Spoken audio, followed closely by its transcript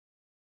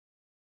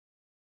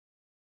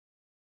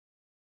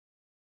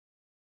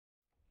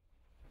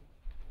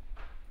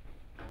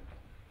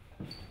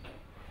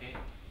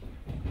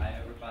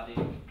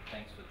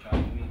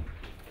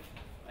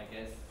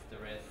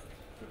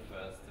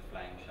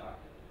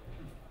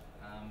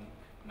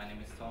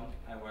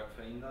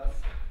Windows,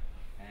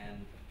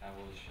 and I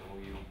will show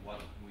you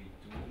what we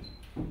do.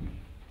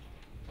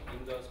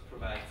 Windows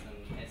provides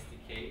an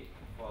SDK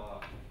for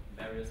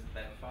various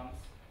platforms,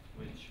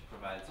 which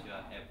provides your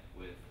app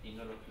with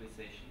indoor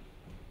localization.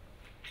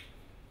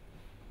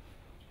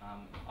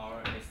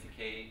 Our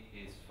SDK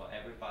is for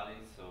everybody,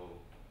 so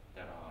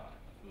there are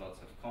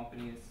lots of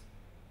companies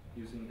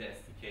using the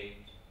SDK,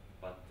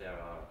 but there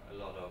are a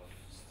lot of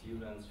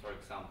students, for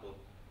example,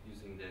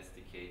 using the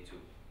SDK too.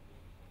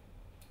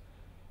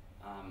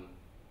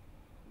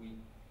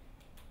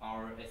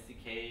 Our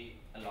SDK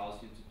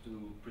allows you to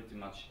do pretty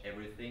much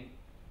everything,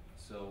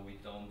 so we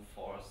don't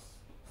force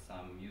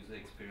some user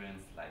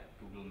experience like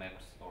Google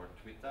Maps or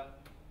Twitter.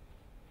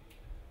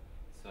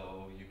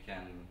 So you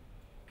can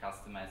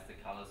customize the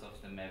colors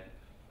of the map,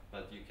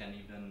 but you can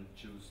even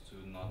choose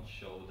to not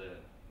show the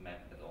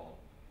map at all.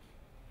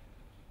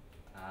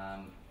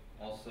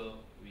 Also,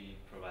 we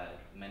provide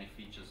many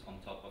features on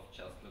top of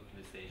just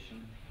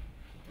localization.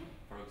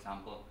 For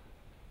example,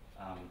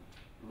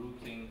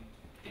 routing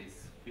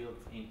is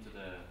built into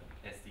the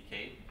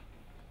SDK,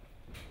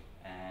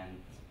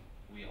 and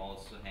we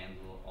also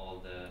handle all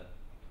the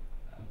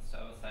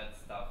server-side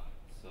stuff.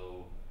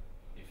 So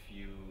if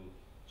you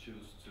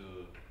choose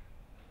to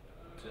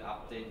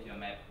update your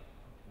map,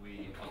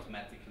 we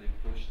automatically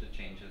push the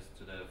changes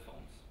to the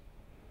phones.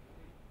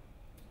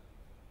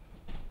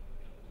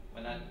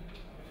 When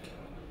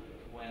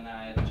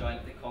I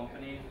joined the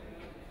company,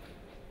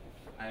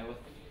 I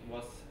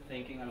was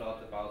thinking a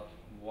lot about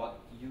what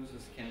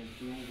users can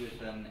do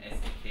with an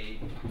SDK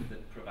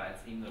that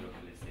provides indoor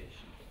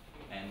localization.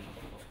 And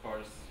of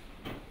course,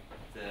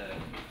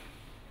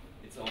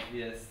 it's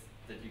obvious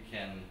that you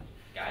can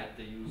guide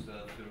the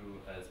user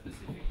through a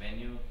specific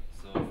menu.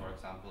 So for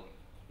example,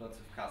 lots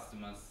of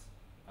customers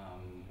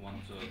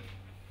want to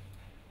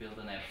build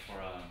an app for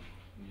a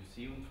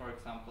museum, for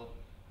example.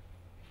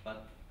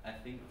 But I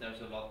think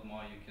there's a lot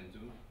more you can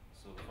do.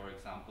 So for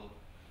example,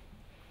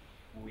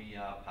 we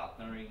are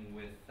partnering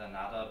with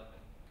another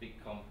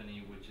big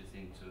company which is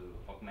into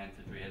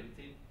augmented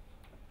reality,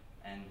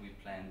 and we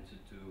plan to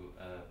do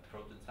a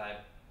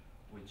prototype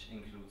which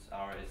includes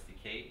our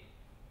SDK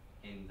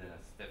in the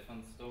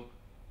Stephansdom.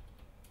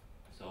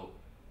 So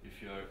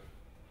if you're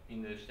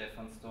in the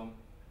Stephansdom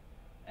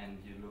and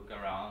you look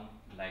around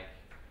like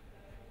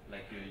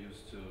you're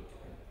used to,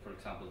 for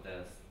example,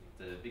 there's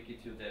the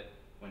Wikitude app.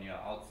 When you're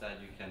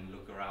outside, you can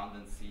look around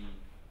and see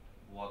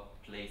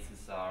what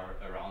places are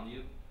around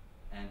you,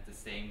 and the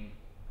same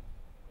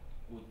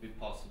would be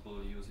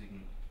possible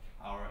using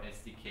our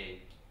SDK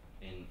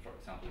in, for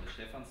example, the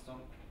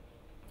Stephansdom.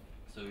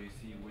 So you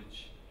see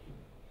which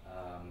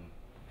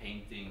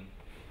painting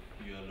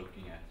you're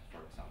looking at,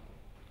 for example.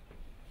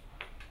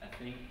 I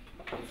think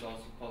it's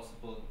also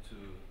possible to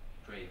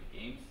create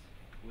games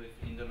with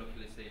indoor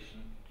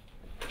localization.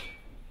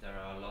 There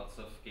are lots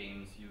of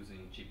games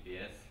using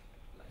GPS,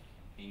 like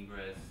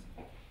Ingress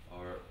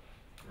or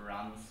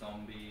Run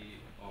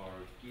Zombie or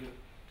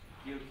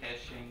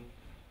geocaching.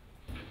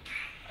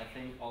 I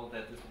think all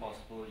that is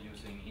possible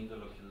using indoor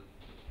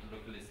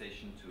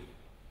localization too.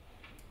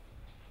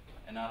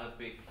 Another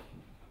big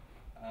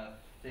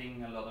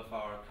thing a lot of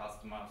our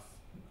customers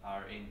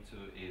are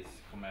into is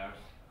commerce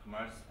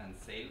and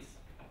sales.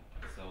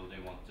 So they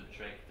want to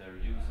track their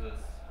users,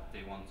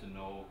 they want to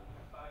know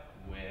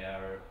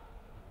where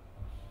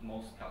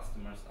most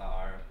customers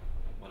are,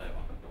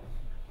 whatever.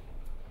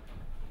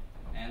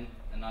 And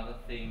another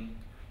thing,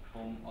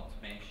 home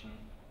automation.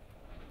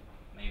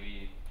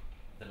 Maybe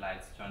the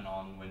lights turn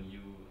on when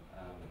you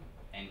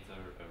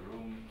enter a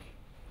room,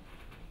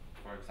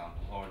 for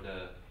example, or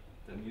the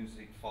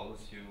music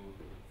follows you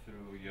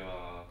through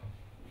your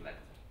flat.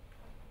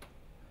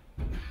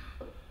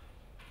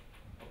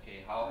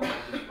 Okay, how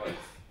this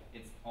works?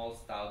 It all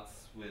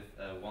starts with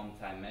a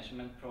one-time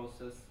measurement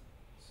process.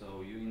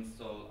 So you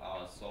install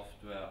our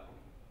software,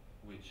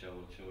 which I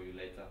will show you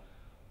later,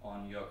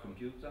 on your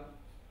computer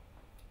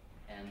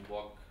and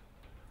walk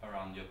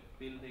around your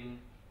building,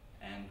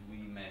 and we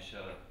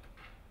measure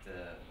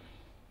the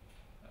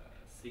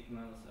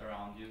signals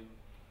around you,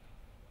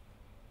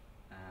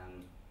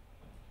 and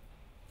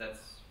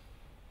that's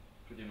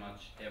pretty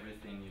much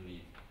everything you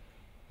need.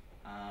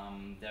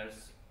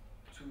 There's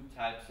two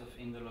types of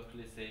indoor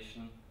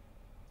localization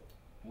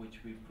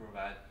which we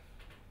provide.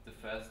 The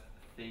first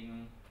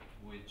thing,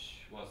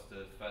 which was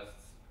the first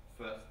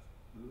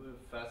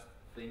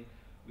thing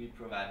we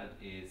provided,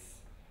 is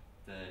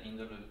the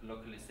indoor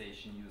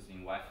localization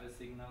using Wi-Fi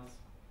signals.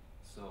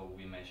 So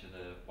we measure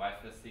the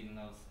Wi-Fi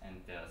signals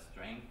and their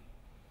strength,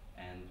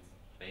 and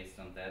based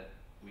on that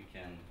we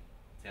can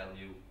tell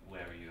you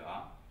where you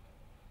are.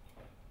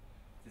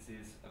 This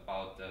is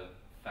about the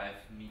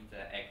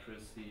 5-meter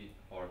accuracy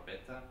or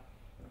better,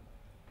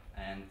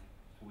 and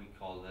we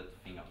call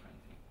that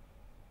fingerprinting.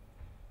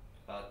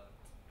 But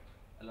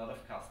a lot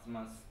of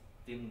customers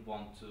didn't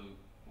want to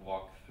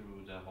walk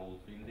through the whole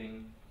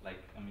building.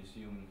 Like a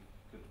museum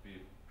could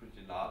be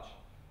pretty large,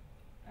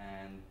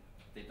 and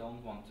they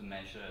don't want to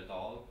measure at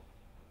all.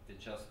 They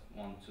just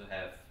want to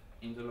have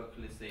indoor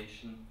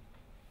localization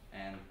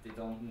and they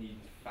don't need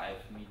 5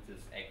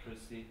 meters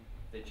accuracy.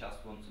 They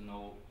just want to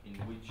know in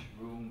which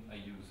room a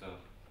user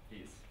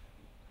is.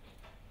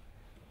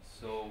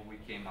 So we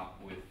came up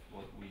with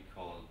what we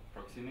call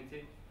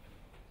proximity.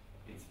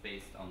 It's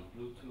based on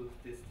Bluetooth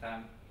this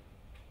time.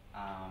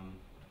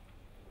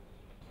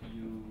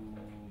 You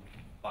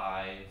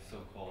buy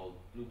so-called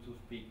Bluetooth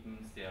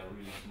beacons. They are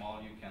really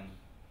small. You can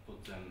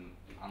put them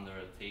under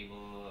a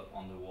table,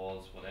 on the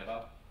walls,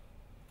 whatever.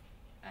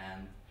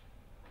 And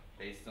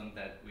based on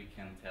that, we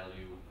can tell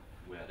you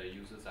where the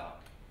users are.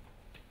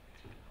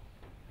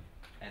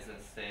 As I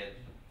said,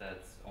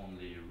 that's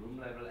only room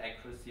level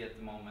accuracy at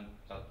the moment,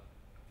 but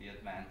the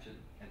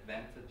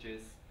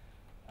advantages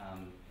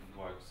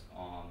works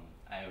on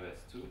iOS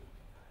too.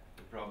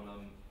 The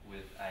problem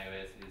with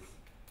iOS is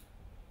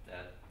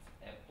that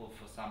Apple,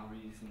 for some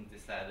reason,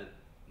 decided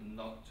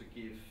not to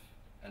give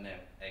an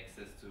app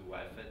access to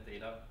Wi-Fi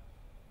data.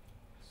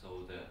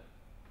 So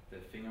the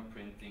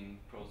fingerprinting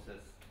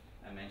process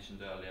I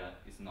mentioned earlier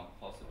is not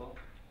possible.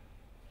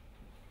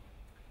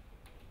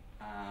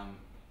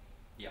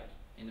 Yeah,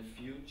 in the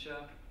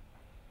future,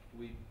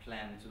 we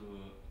plan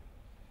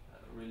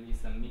to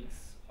release a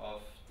mix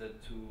of the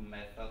two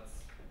methods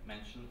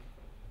mentioned.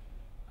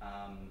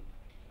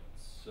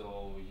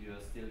 So you're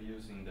still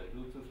using the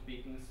Bluetooth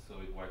beacons, so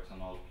it works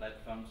on all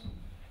platforms.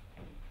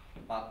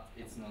 But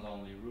it's not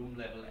only room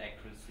level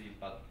accuracy,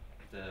 but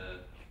the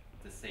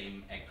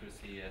same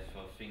accuracy as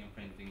for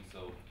fingerprinting,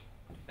 so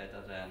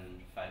better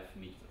than 5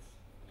 meters.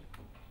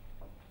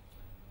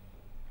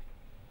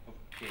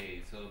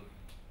 Okay, so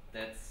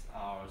that's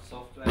our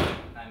software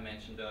I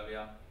mentioned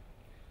earlier.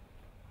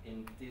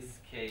 In this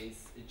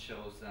case, it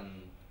shows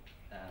an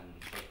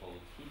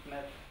so-called heat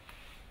map.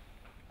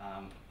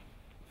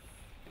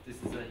 This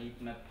is a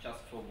heat map just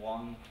for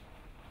one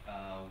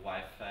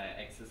Wi-Fi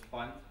access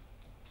point.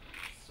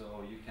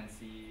 So you can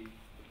see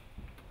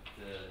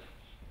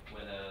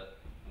where the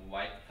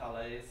white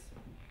color is.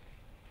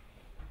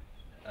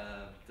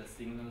 The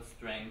signal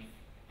strength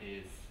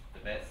is the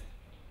best,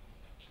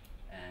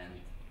 and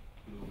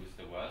blue is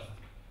the worst.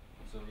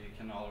 So you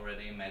can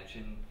already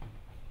imagine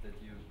that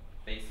you,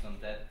 based on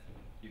that,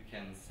 you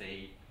can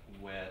say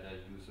where the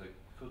user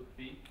could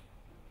be,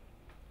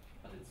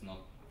 but it's not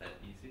that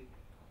easy.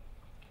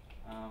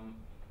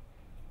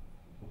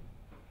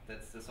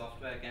 That's the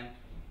software again,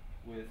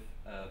 with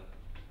a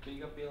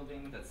bigger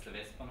building. That's the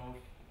Westbahnhof.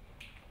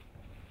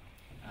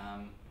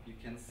 You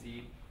can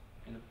see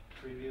in the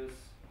previous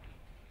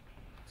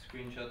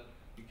screenshot,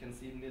 you can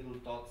see little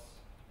dots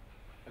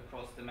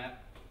across the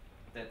map.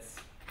 That's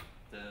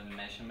the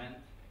measurement.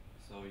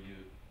 So you,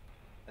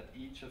 at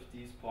each of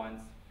these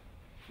points,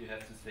 you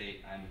have to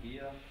say, I'm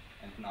here,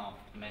 and now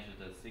measure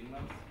the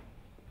signals.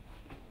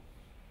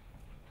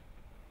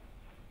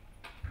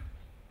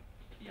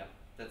 Yeah,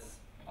 that's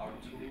our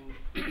tool.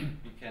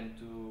 You can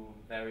do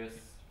various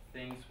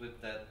things with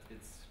that.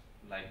 It's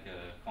like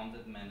a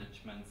content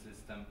management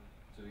system,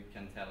 so you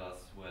can tell us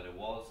where the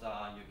walls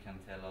are, you can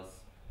tell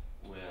us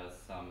where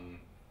some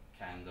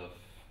kind of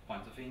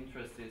point of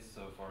interest is,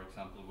 so for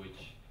example,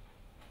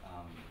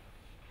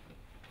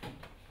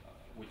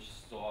 which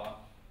store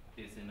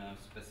is in a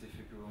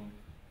specific room,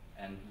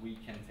 and we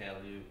can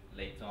tell you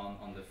later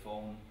on the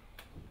phone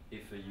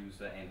if a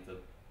user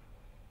entered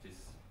this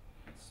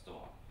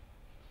store.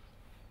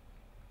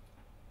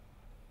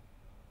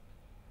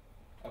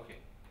 Okay,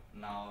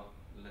 now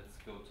let's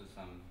go to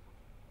some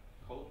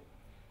code.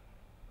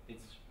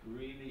 It's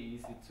really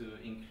easy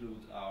to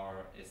include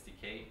our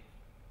SDK.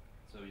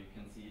 So you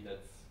can see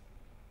that's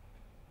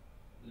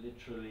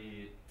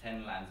literally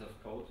 10 lines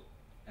of code,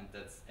 and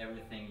that's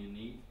everything you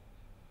need.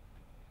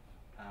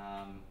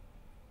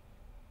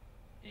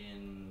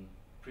 In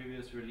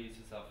previous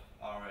releases of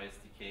our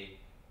SDK,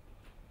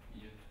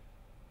 you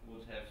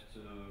would have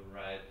to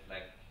write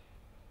like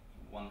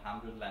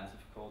 100 lines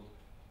of code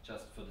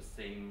just for the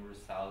same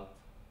result,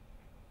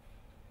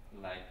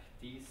 like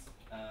these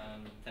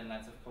 10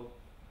 lines of code.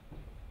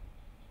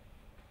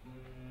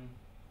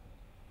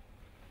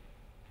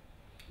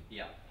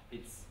 Yeah,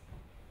 it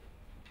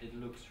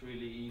looks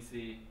really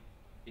easy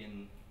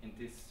in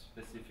this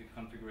specific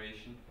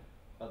configuration,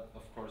 but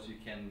of course you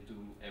can do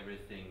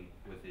everything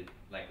with it.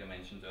 Like I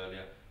mentioned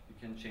earlier, you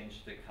can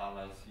change the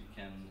colors, you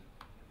can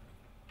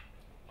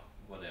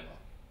whatever.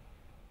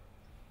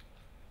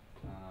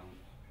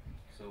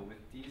 So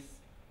with these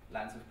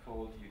lines of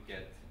code, you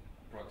get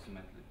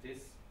approximately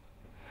this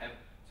app.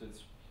 So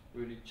it's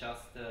really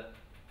just the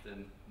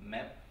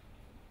map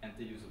and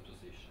the user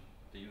position.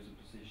 The user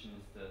position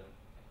is the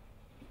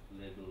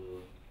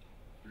little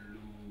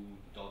blue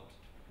dot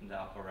in the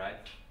upper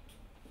right.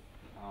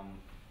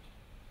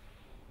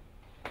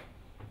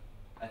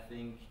 I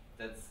think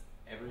that's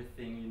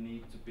everything you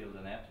need to build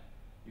an app.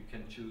 You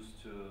can choose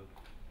to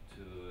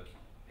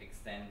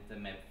extend the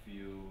map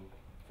view,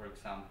 for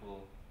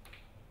example,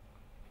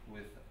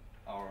 with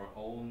our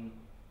own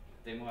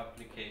demo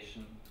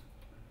application.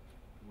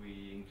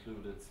 We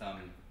included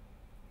some,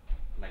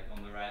 like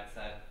on the right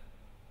side,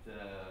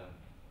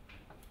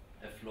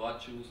 a floor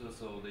chooser,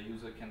 so the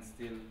user can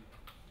still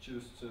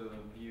choose to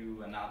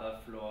view another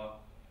floor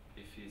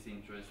if he's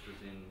interested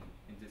in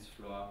this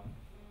floor.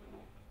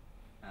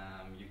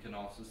 You can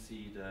also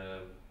see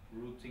the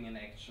routing in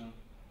action.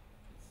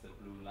 It's the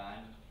blue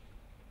line.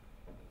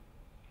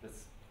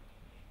 That's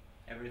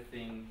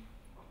everything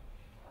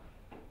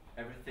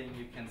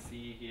you can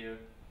see here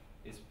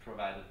is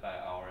provided by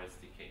our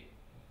SDK.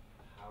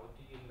 How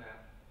do you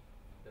map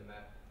the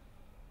map?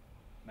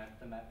 Map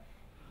the map?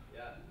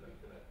 Yeah,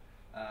 map the map.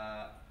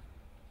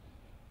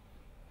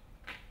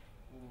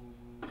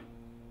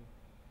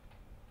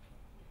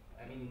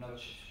 I mean, in terms of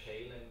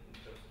scale and in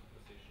terms of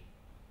position.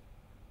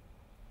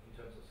 In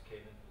terms of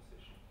scale and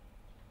position.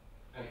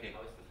 Okay.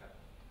 How is this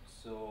happening?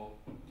 So,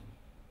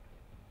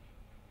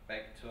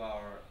 back to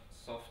our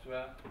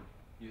software,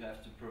 you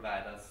have to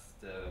provide us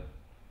the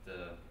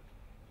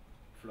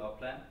floor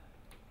plan.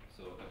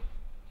 So,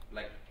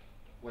 like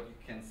what you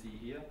can see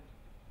here.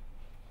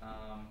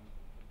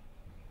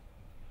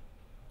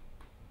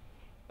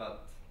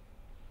 But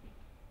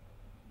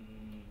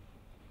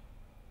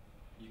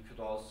you could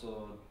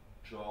also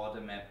draw the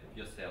map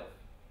yourself.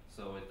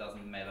 So it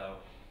doesn't matter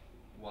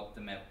what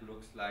the map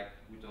looks like.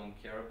 We don't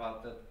care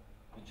about that.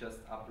 You just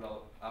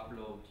upload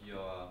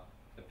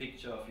a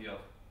picture of your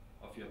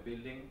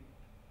building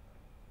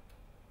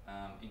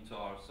into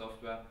our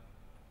software,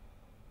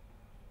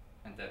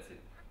 and that's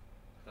it.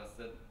 Does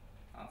that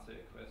answer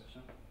your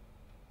question?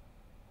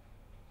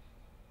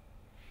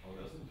 How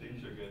does the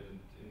picture get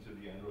into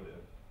the Android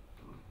app?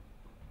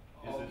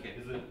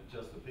 Is it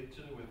just a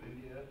picture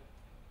within the app,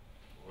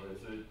 or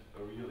is it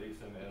a real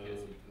XML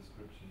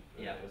description?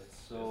 Yeah.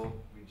 So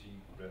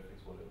SVG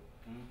graphics, whatever.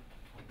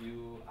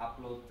 You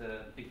upload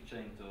the picture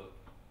into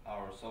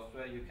our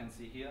software. You can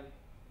see here,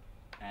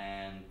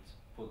 and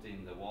put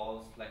in the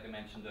walls, like I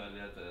mentioned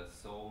earlier, the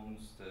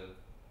zones,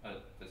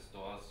 the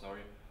stores,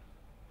 sorry,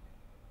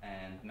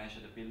 and measure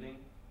the building,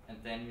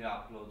 and then you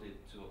upload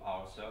it to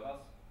our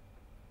servers.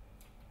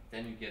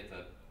 Then you get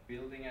a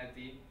building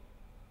ID,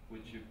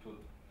 which you put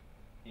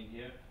in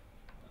here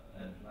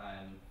at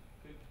line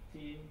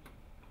 15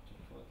 to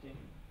 14,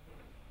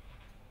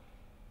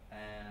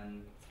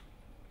 and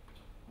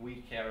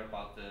we care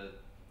about the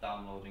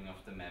downloading of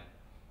the map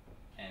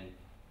and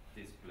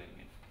displaying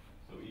it.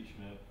 So each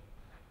map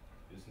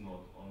is not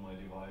on my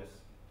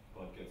device,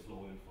 but gets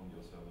loaded from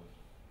your server.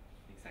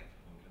 Exactly.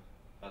 Okay.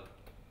 But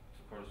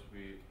of course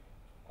we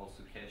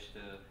also cache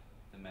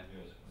the map.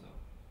 Yes. So,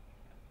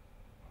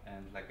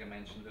 and like I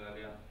mentioned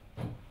earlier,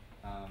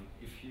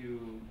 if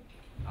you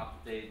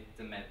update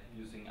the map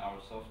using our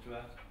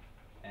software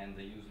and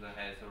the user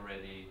has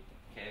already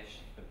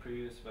cached a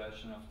previous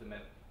version of the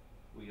map,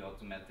 we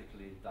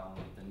automatically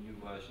download the new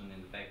version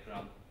in the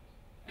background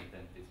and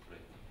then display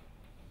it.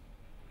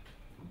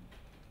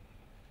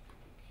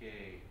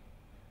 Okay.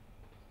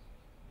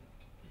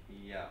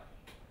 Yeah.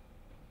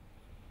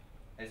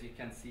 As you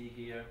can see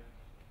here,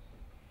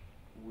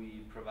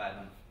 we provide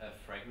a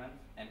fragment,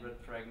 Android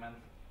fragment.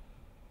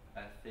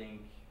 I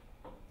think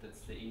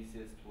that's the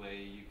easiest way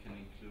you can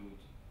include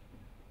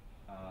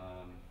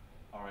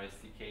our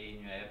SDK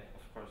in your app.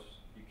 Of course,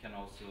 you can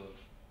also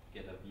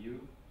get a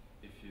view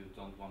if you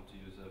don't want to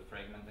use a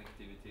fragment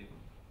activity.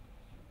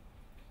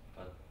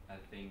 But I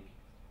think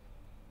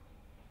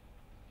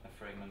a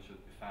fragment should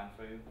be fine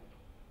for you.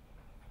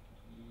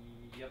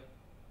 Yep.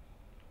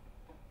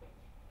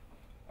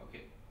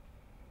 Okay.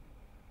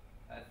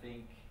 I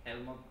think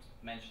Helmut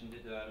mentioned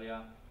it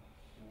earlier.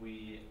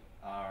 We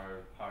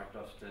are part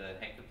of the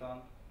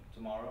hackathon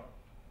tomorrow.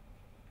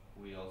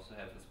 We also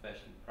have a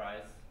special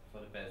prize for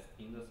the best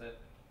Windows app.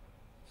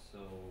 So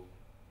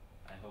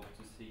I hope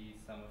to see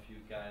some of you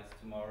guys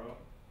tomorrow,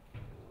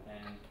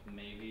 and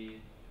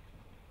maybe,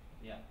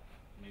 yeah,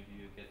 maybe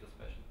you get a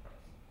special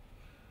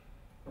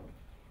prize.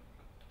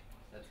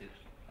 That's it.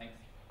 Thanks.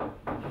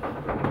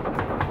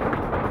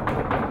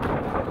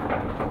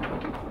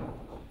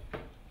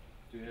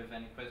 Do you have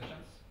any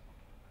questions?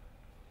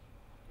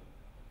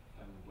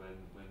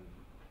 When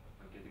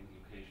getting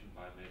location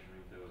by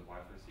measuring the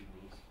Wi-Fi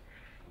signals,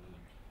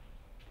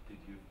 did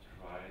you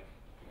try,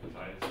 because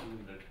I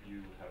assume that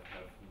you have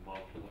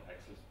multiple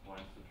access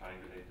points to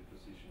triangulate the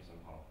position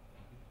somehow.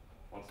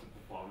 What's the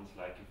performance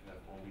like if you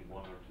have only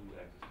one or two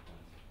access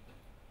points?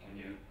 Can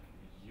you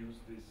use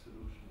this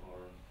solution,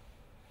 or?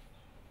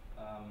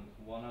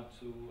 One or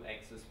two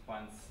access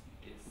points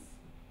is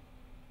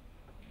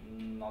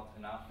not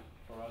enough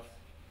for us,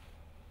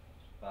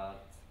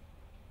 but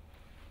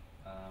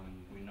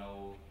we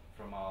know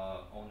from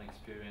our own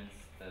experience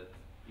that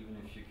even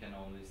if you can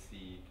only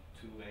see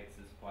two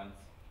access points,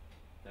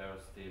 there are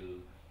still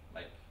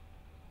like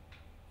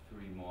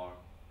 3 more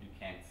you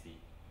can't see.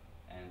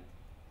 And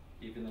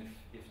even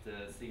if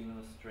the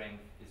signal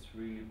strength is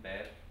really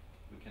bad,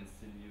 we can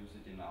still use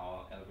it in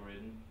our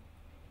algorithm.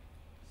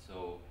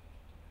 So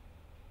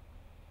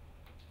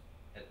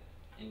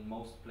in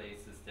most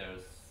places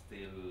there's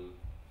still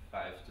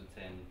 5 to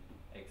 10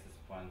 access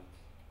points,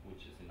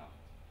 which is enough.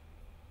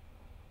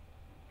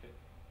 Okay.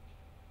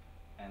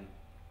 And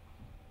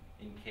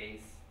in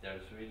case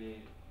there's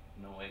really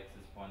no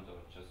access point or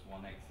just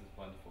one access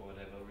point for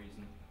whatever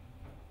reason,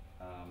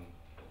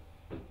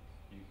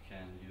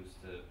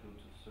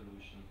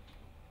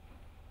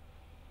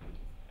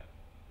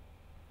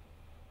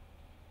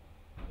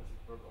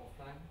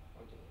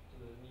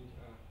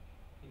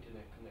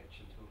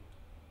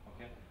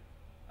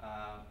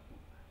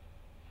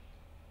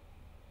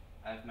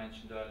 I've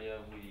mentioned earlier,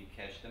 we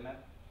cache the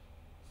map.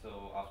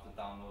 So after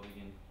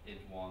downloading it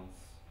once,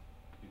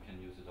 you can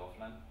use it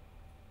offline.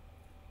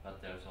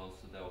 But there's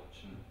also the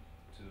option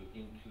to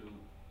include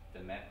the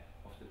map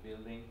of the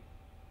building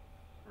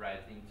right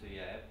into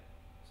your app.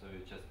 So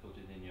you just put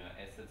it in your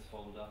assets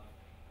folder,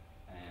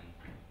 and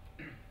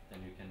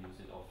then you can use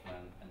it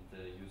offline, and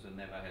the user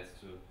never has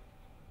to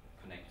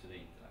connect to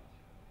the internet.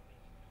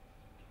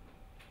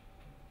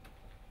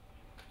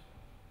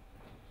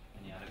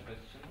 Any other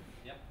questions?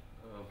 Yeah.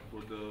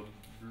 For the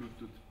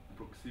Bluetooth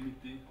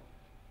proximity,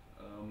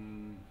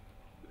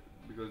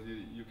 because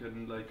you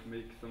can like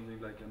make something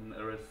like an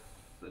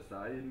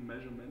RSSI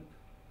measurement.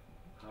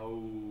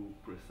 How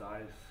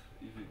precise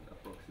is it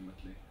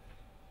approximately?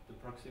 The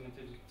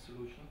proximity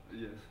solution?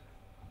 Yes.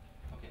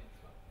 Okay.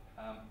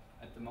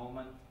 At the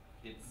moment,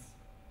 it's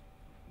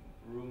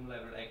room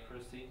level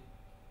accuracy,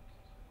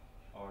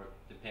 or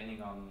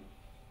depending on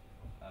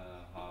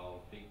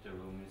how big the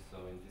room is. So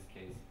in this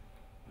case,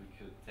 we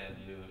could tell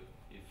you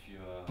if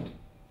you're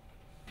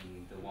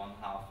in the one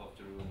half of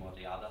the room or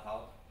the other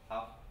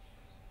half.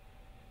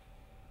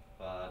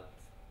 But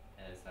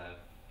as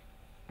I've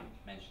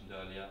mentioned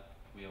earlier,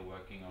 we are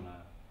working on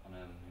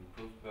an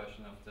improved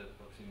version of the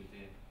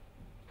proximity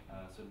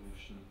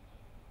solution,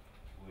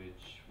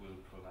 which will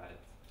provide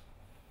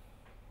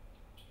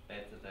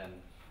better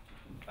than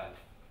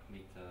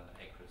 5-meter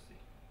accuracy.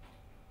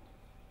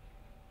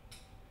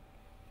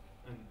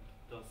 And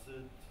does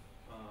it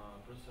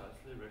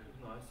precisely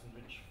recognize in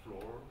which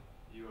floor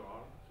you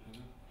are?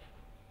 Mm-hmm.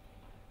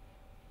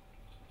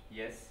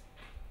 Yes,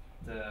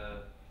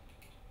 the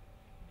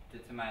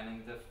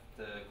determining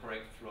the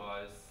correct floor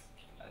is,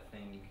 I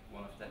think,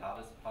 one of the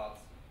hardest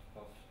parts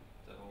of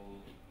the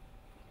whole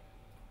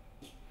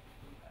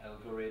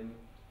algorithm.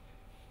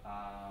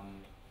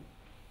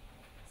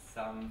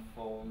 Some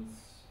phones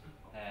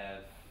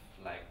have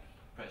like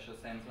pressure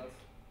sensors,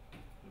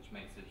 which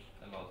makes it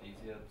a lot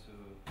easier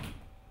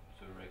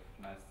to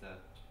recognize the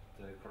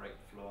correct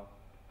floor.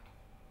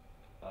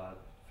 But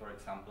for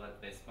example,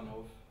 at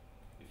Westbahnhof,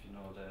 if you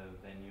know the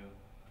venue,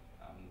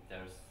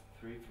 there's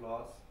 3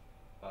 floors,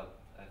 but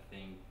I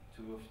think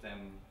 2 of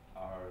them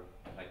are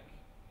like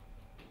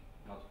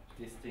not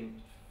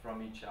distinct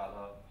from each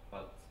other,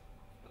 but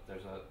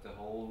there's a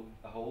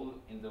hole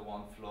in the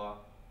one floor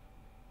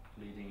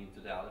leading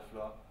into the other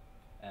floor,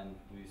 and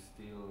we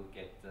still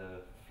get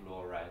the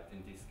floor right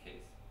in this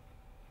case,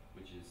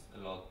 which is a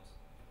lot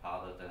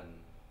harder than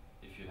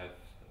if you have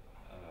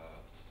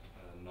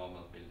a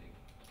normal building.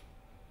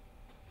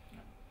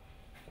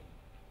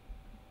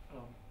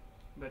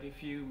 But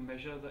if you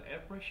measure the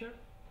air pressure,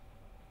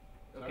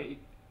 Sorry?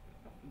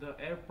 the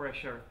air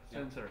pressure Yeah.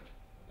 sensor,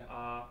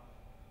 Yeah.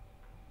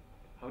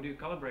 how do you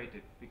calibrate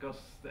it? Because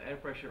the air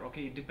pressure,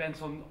 okay, it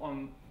depends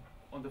on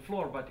the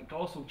floor, but it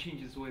also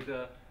changes with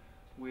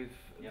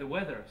Yeah. the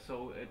weather.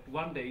 So at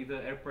one day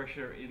the air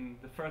pressure in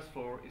the first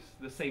floor is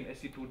the same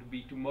as it would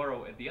be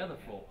tomorrow at the other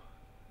Yeah. floor.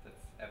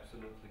 That's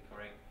absolutely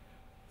correct.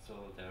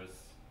 So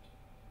there's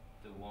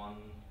the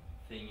one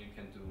thing you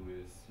can do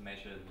is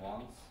measure it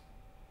once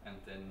and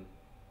then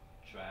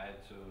try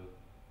to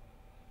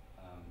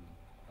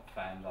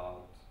find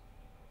out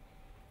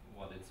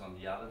what it's on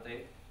the other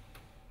day.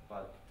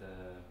 But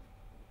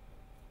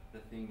the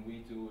thing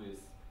we do is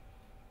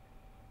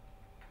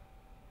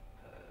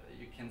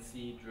you can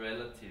see it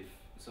relative,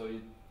 so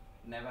you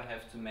never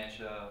have to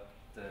measure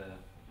the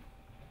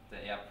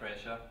air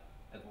pressure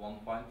at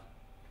one point,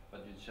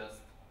 but you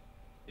just,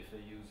 if a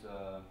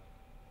user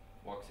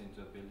walks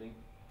into a building,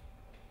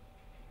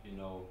 you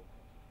know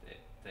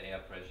the air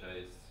pressure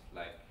is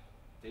like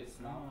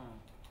this now,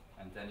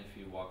 and then if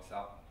he walks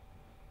up,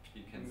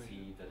 you can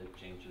see that it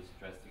changes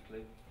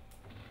drastically,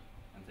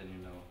 and then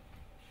you know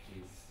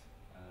he's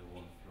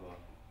one floor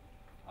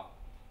up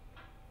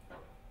or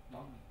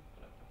down,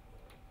 whatever.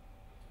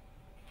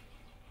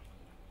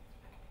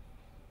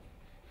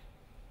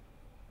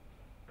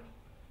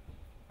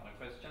 Other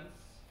questions?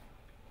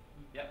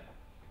 Yeah.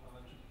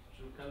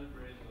 To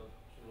calibrate or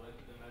to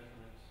enter the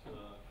measurements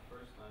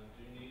first time,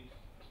 do you need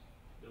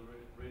the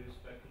radio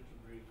spectrum to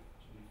be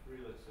free?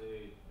 Let's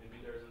say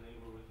maybe there's a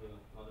neighbor with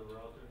another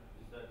router.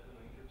 Is that going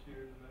to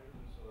interfere in the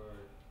measurements,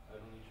 or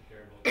I don't need to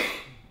care about that?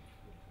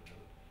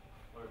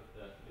 Or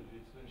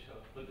maybe it's going to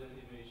shut, but then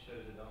it may shut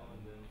it down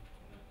and then.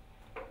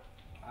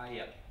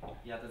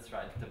 Yeah, that's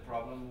right. The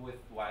problem with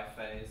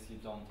Wi-Fi is you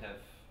don't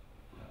have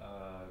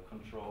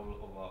control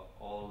over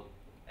all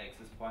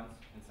access points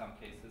in some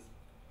cases.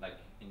 Like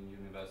in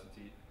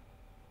university,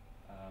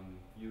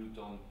 you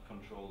don't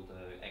control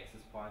the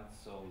access points,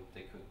 so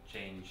they could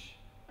change,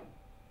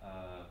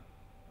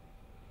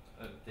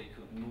 they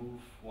could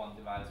move one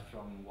device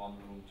from one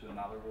room to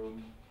another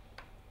room,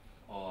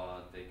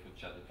 or they could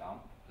shut it down.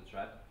 That's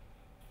right.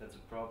 That's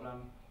a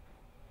problem.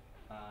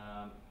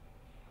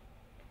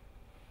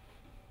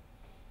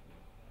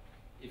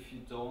 If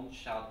you don't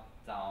shut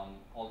down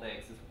all the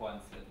access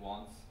points at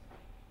once,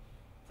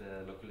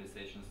 the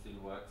localization still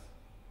works.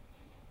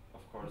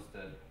 Of course,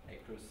 the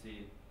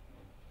accuracy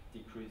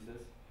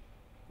decreases.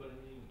 But I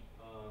mean,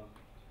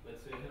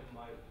 let's say I have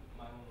my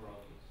own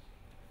router.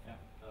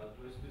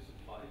 do I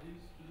specify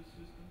these to the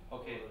system?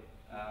 Okay.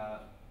 Or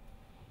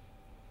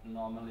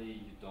Normally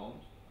you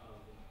don't.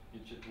 uh, We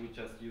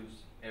just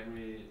use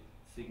every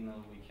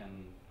signal we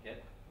can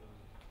get,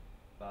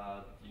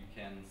 but you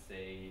can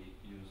say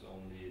use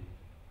only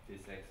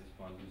this access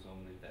point, use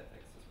only that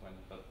access point,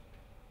 but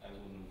I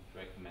wouldn't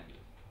recommend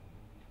it.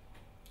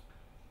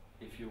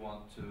 If you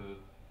want to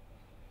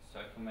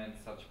circumvent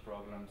such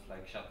problems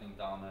like shutting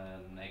down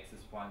an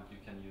access point, you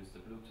can use the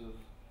Bluetooth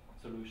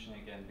solution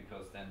again,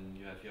 because then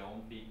you have your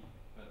own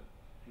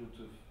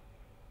Bluetooth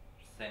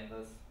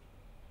senders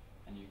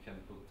and you can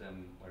put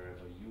them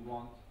wherever you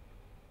want,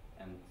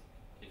 and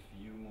if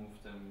you move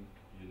them,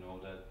 you know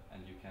that,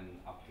 and you can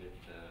update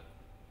the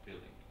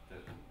building, the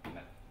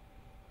map.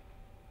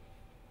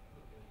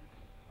 Okay.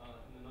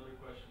 And another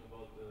question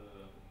about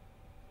the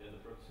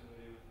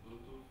proximity with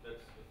Bluetooth.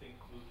 That's, I think,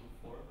 Bluetooth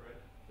 4,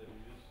 right? That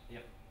you use.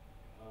 Yep.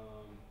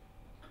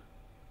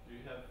 Do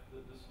you have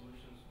the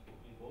solutions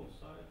in both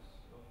sides?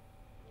 Of,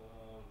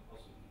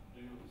 also, do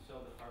you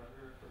sell the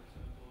hardware, for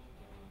example?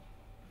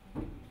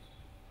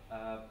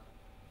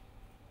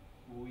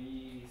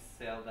 We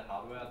sell the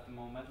hardware at the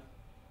moment,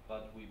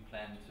 but we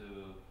plan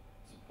to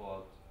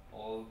support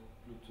all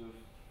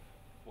Bluetooth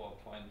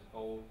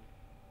 4.0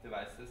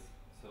 devices,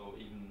 so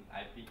even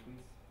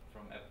iBeacons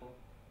from Apple.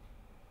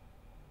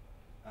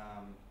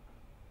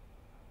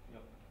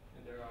 Yep.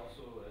 And there are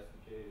also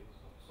SDK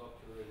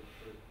software ready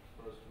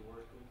for us to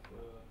work with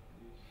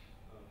these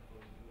from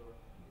indoor.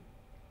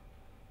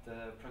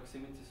 The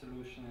proximity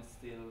solution is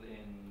still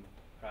in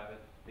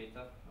private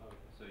beta, Okay.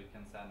 so you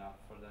can sign up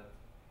for that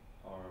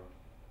or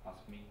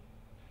ask me.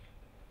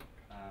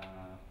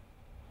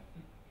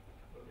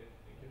 Okay,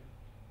 thank you.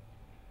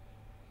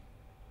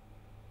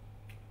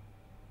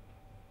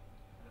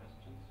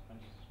 Questions?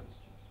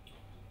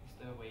 Is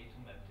there a way to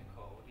map the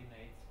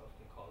coordinates of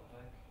the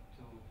callback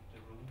to the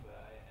room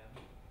where I am?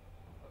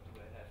 Or do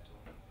I have to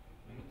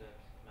do that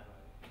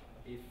manually?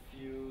 If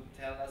you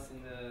tell us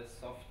in the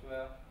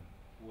software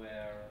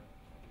where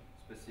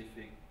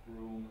specific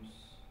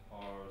rooms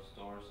or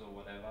stores or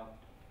whatever,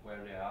 where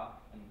they are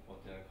and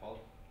what they are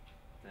called,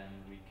 then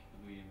we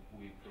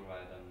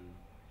provide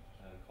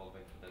a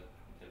callback to that,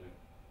 tell you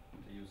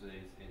the user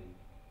is in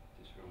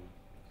this room.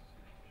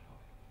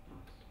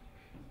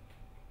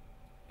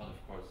 But of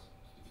course,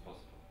 it's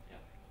possible, yeah.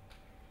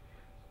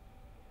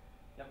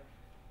 Yep.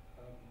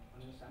 On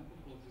your sample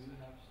code, do you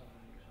have some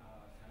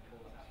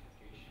sample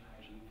application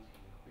IDs,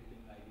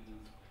 building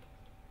IDs,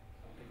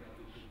 something that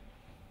we could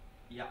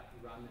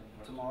run and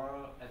work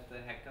Tomorrow at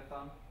the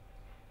hackathon,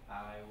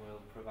 I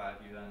will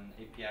provide you an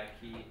API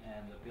key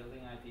and a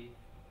building ID,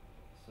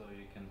 so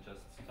you can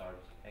just start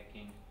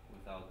hacking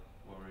without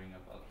worrying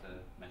about the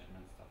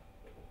measurement stuff.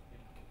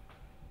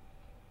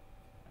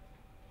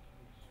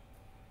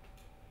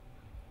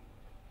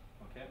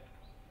 Okay.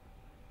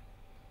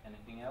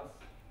 Anything else?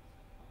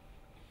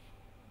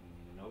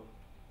 Nope.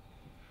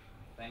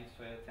 Thanks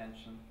for your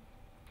attention.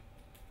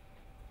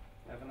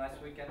 Have a nice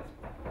weekend.